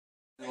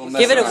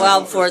Give it a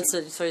while before he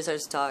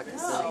starts talking.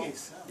 So.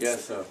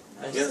 Yes, sir.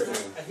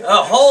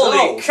 Oh,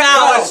 holy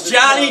cow, it's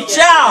Johnny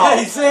Chow!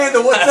 Hey,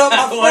 Zander, what's up,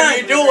 my friend? What are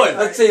you doing?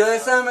 Let's see,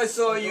 last time I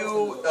saw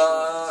you,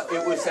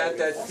 it was at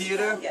that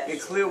theater in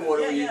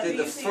Clearwater where you did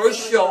the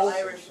first show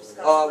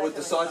with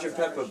the Sgt.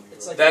 Pepper.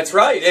 That's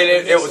right,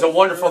 and it was a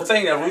wonderful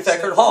thing at Ruth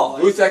Eckerd Hall.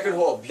 Ruth Eckerd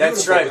Hall. Beautiful.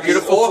 That's right,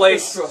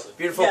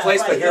 beautiful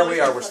place, but here we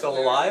are, we're still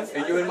alive,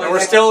 and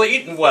we're still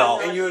eating well.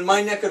 And you're in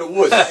my neck of the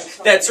woods.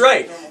 That's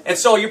right, and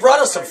so you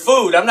brought us some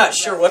food. I'm not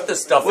sure what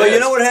this stuff is. Well,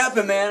 you know what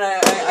happened, man?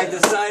 I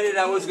decided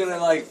I was going to,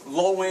 like,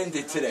 low-end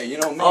it today, you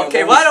know me.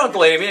 Okay, well, I don't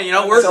blame you. You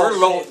know, we're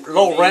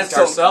low rent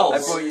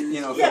ourselves. I brought,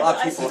 you know, a lot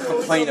of people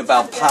complain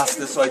about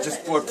pasta, so I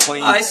just brought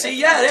plain. I see,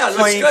 yeah, it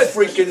looks good.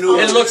 Freaking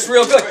noodles. It looks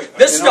real good.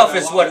 This stuff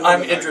is what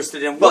I'm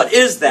interested in. What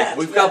is that?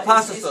 We've got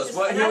pasta sauce.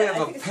 Well, here we have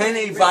a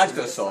penne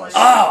vodka sauce.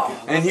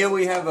 Oh! And here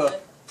we have a,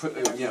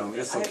 you know,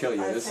 this will kill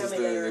you. This is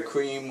the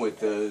cream with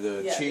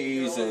the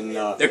cheese and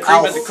the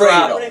cream of the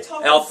crop.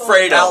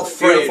 Alfredo.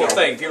 Beautiful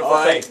thing. Beautiful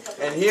thing.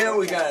 And here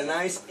we got a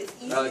nice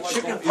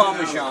chicken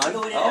parmesan.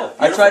 Oh,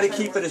 I try to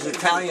keep it as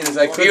Italian as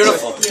I could.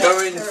 Beautiful.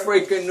 They're in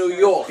freaking New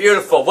York.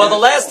 Beautiful. Well, the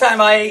last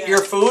time I ate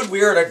your food,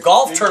 we were at a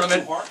golf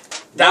tournament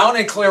down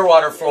in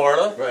Clearwater,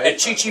 Florida, at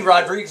Chichi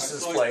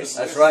Rodriguez's place.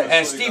 That's right.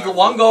 And Steve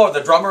Luongo,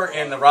 the drummer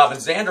in the Robin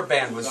Zander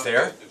band, was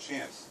there.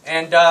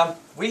 And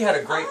we had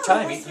a great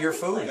time eating your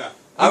food.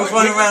 I was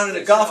running around in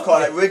a golf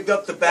cart. I rigged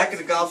up the back of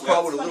the golf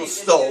cart with a little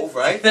stove,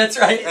 right? That's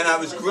right. And I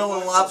was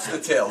grilling lobster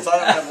tails.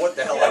 I don't know what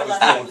the hell I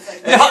was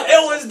doing.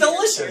 It was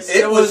delicious.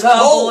 It was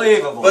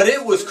unbelievable. Cold, but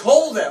it was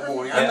cold that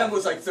morning. I remember it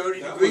was like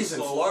 30 degrees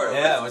in Florida.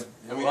 Yeah, it was.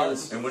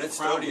 And when it's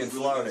 30 in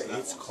Florida,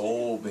 it's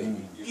cold, baby.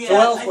 So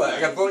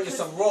elsewhere, I brought you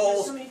some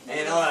rolls,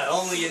 and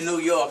only in New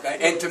York,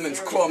 Entenmann's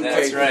crumb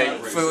cake. That's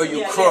right. For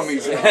you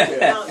crummies out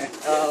there.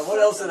 What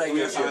else did I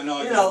get you? You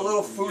know, a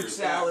little fruit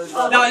salad.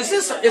 Now, is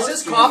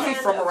this coffee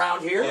from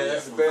around here? Yeah,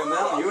 that's Bear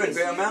Mountain. You're in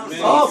Bear Mountain.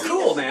 Oh,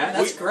 cool, man.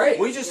 That's great.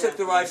 We just took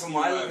the ride from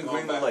I live in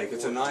Greenville Lake.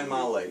 It's a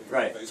 9-mile lake.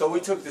 Right. So we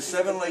took the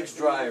 7 Lakes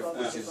Drive,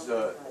 which is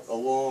a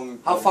long...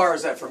 How far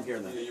is that from here,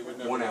 then?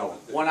 1 hour.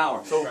 1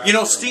 hour. So, you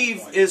know,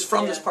 Steve is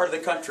from this part of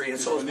the country, and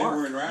so is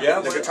Mark.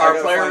 Yeah, the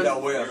guitar player. Find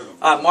out where.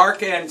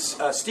 Mark and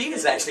Steve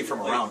is actually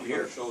from around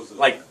here,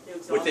 like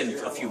within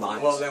a few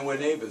miles. Well, then we're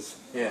neighbors.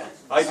 Yeah.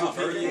 I do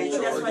PDH. Did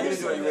you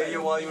do any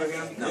radio while you were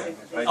here? No.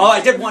 Oh, I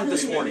did one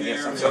this morning.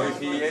 Yes. I'm sorry.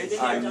 PDH?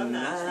 I'm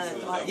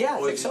not. Yeah,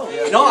 I think so.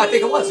 No, I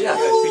think it was. Yeah.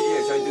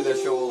 PDH. I do that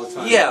show all the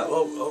time. Yeah.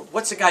 Well,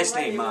 what's the guy's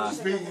name?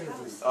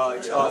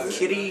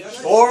 Kitty.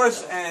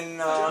 Boris and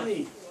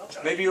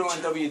maybe you're on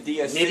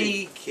WDSC.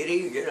 Nitty.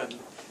 Kitty. Yeah.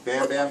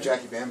 Bam Bam,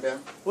 Jackie Bam Bam.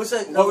 What's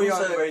that? What were you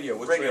on the radio?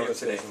 What radio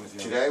today?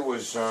 Today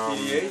was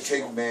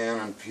Take Man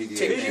on PDH.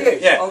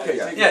 PDH. Yeah. Okay.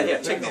 Yeah.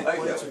 Take Man.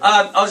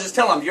 I was just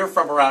telling him you're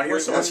from around here.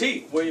 So what's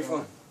he? Where are you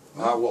from?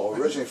 Well,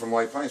 originally from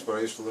White Plains, but I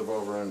used to live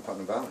over in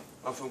Putnam Valley.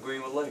 I'm from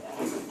Greenwood Lake.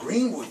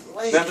 Greenwood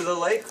Lake? Remember the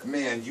lake?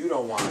 Man, you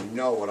don't want to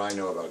know what I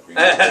know about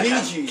Greenwood Lake.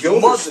 PG,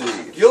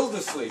 Gildersleeve.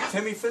 Gildersleeve,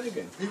 Timmy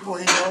Finnegan. People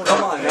he knows.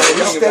 Come on,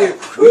 I'll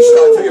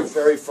tell you a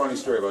very funny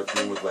story about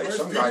Greenwood Lake.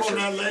 Some guy said,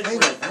 hey,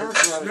 my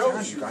parents are out of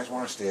town. You guys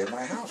want to stay at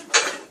my house?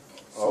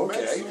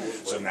 Okay.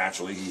 So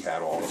naturally he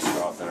had all the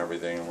stuff and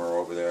everything, and we're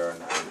over there,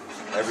 and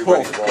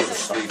everybody falls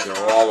asleep.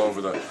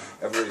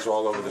 Everybody's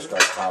all over this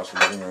guy's house and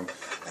living room.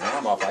 And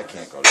I'm up, I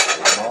can't go to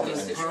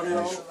sleep. And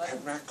there's pet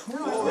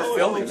raccoon. We're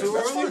filming too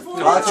early.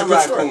 Lots of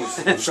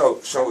raccoons. So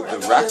the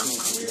raccoon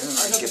comes in, and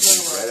I get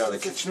some bread out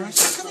of the kitchen. I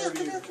say, come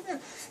here.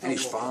 And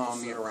he's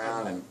following me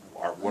around, and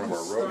one of our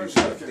roadies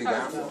had a big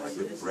apple, and I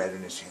put bread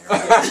in his hand.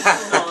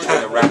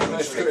 And the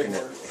raccoon's taking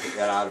it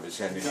out of his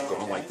hand, and he's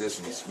going like this,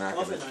 and he's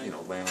smacking it,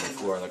 laying on the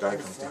floor. And the guy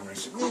comes down, and I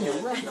said, man, your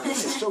raccoon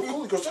is so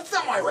cool. He goes, that's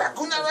not my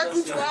raccoon, that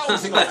raccoon's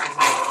yours.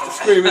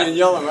 Screaming and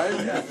yelling, right?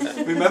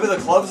 Yeah. Remember the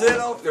clubs there,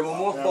 though? There were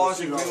more bars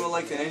in Greenwood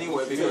Lake than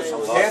anywhere, because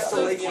half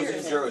the lake was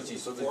in Jersey,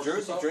 so the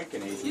Jersey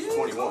drinking age was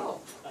 21.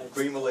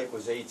 Greenwood Lake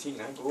was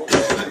 18. I grew up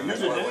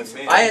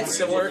there. I had a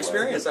similar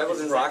experience. I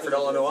was in Rockford,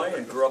 Illinois,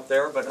 and grew up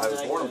there, but I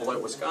was born in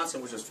Beloit,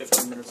 Wisconsin, which is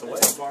 15 minutes away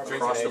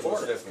across the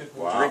border.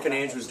 Drinking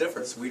age was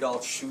different, so we'd all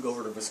shoot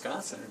over to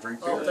Wisconsin and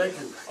drink beer. Oh, thank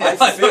you.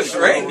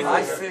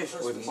 I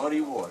fished with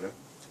muddy water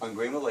on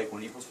Greenwood Lake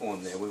when he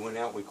performed there. We went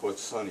out, we caught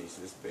sunnies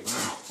this big.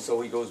 So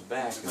he goes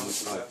back and we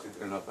start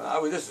cooking up.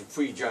 This is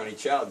pre-Johnny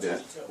Chow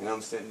day. And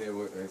I'm sitting there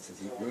with, I said,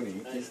 you want to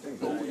eat these things?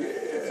 Oh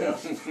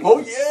yeah. Oh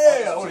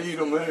yeah. I want to eat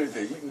them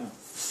anything. Eating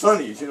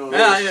sunnies,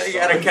 Yeah, you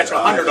got to catch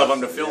 100 of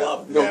them to fill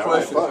up. No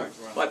question.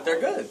 But they're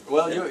good.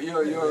 Well,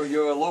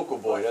 you're a local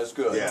boy. That's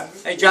good. Yeah.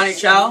 Hey, Johnny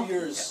Chow,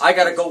 I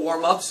got to go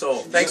warm up, so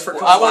thanks for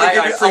coming by.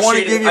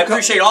 I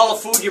appreciate all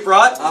the food you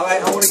brought. All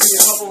right, I want to give you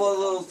a couple of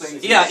little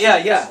things.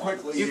 Yeah.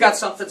 Quickly, You got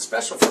something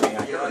special for me.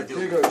 I hear I do.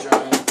 Here you go,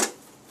 Johnny.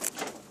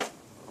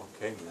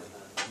 Okay, man.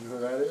 You know who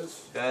that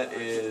is? That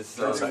is...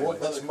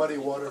 That's Muddy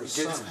Waters'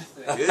 son.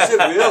 Is it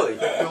really?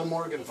 Bill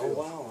Morganfield. Oh,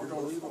 wow.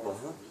 Unbelievable,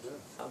 huh?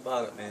 How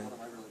about it, man?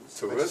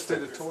 I just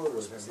did a tour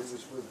with him. He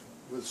was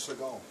with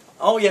Seagal.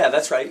 Oh, yeah,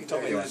 that's right. You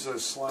told me He that. was a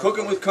slime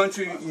Cooking with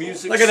country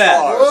music Look at that.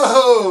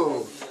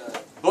 Whoa!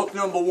 Book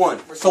number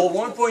 1. Sold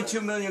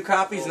 1.2 million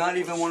copies, not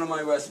even one of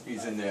my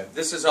recipes in there.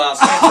 This is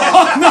awesome.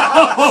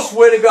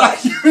 Swear to God.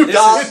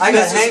 I got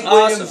this is Hank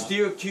awesome. Williams,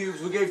 Dear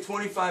Cubes. We gave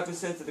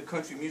 25% to the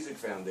Country Music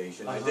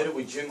Foundation. I did it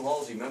with Jim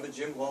Halsey. Remember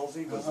Jim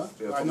Halsey?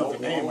 I know the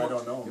name, I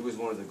don't know He him. was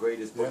one of the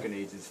greatest booking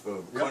agents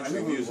for Yeah, I country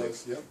know who he music.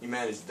 was, yep. He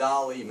managed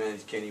Dolly, he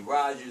managed Kenny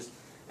Rogers,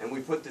 and we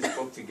put this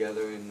book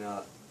together, and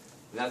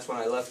that's when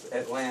I left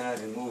Atlanta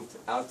and moved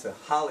out to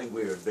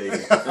Hollywood, baby.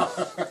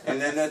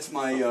 And then that's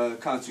my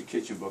concert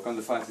kitchen book,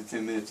 under 5 to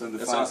 10 minutes, under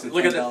That's 5 awesome. to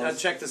Look at $10. that.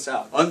 Check this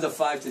out. Under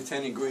 5 to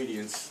 10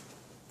 ingredients.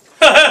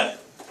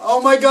 Oh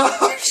my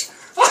gosh!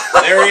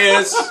 There he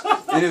is.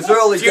 In his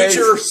early days,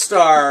 Future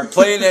star.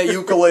 playing that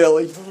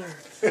ukulele.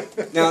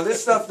 Now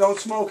this stuff, don't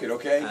smoke it,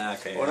 okay?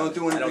 Okay. Or don't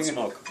do I anything.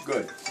 don't smoke.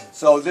 Good.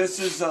 So this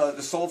is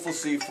the soulful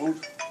seafood.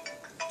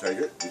 Take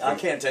it. I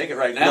can't take it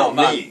right now.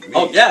 No, me.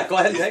 Oh, yeah, go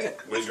ahead and take it.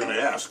 What he's going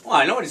to ask. Well,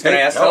 I know what he's going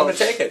to ask. Tell him to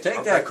take it.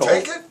 Take that, Cole.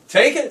 Take it?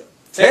 Take it.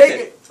 Take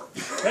it.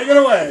 Take it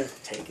away.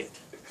 Take it.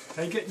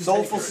 Take it. And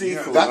Soulful take it.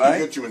 seafood, That could right?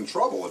 get you in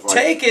trouble if I...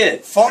 Take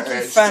it. Funky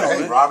Hey, fennel.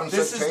 hey, Robin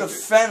This said is the take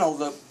it. fennel,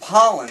 the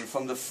pollen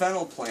from the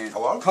fennel plant.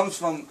 Hello? Comes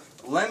from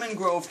Lemon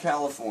Grove,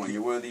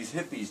 California, where these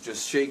hippies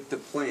just shake the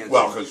plants.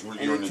 Well, because And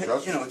you're in it the ta-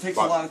 desert. You know, it takes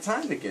a But lot of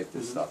time to get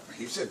this stuff.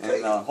 He said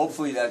take And it.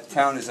 hopefully that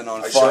town isn't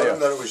on I showed fire. him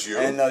that it was you.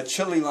 And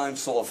chili lime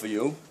salt for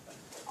you.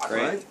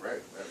 Right.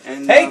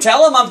 And, Hey,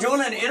 tell him I'm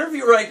doing an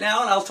interview right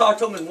now, and I'll talk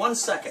to him in 1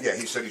 second. Yeah,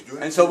 he said he's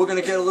doing it. And so we're going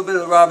to get a little bit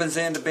of the Robin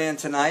Zander band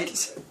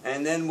tonight,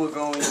 and then we're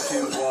going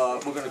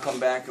to come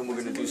back and we're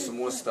going to do some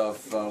more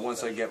stuff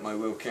once I get my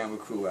real camera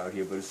crew out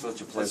here. But it's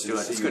such a pleasure do to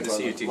it. see It's you. good to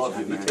see you, brother. too, Love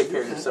you, John. man. Take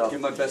care of yourself.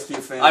 Give my best to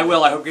your family. I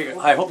will. I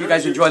hope you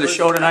guys enjoy the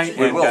show tonight,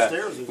 and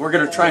will. we're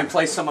going to try and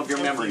play some of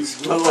your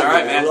memories. I love All right,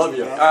 you. man. I love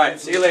you. All right,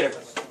 see you later.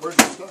 Where's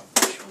the stuff?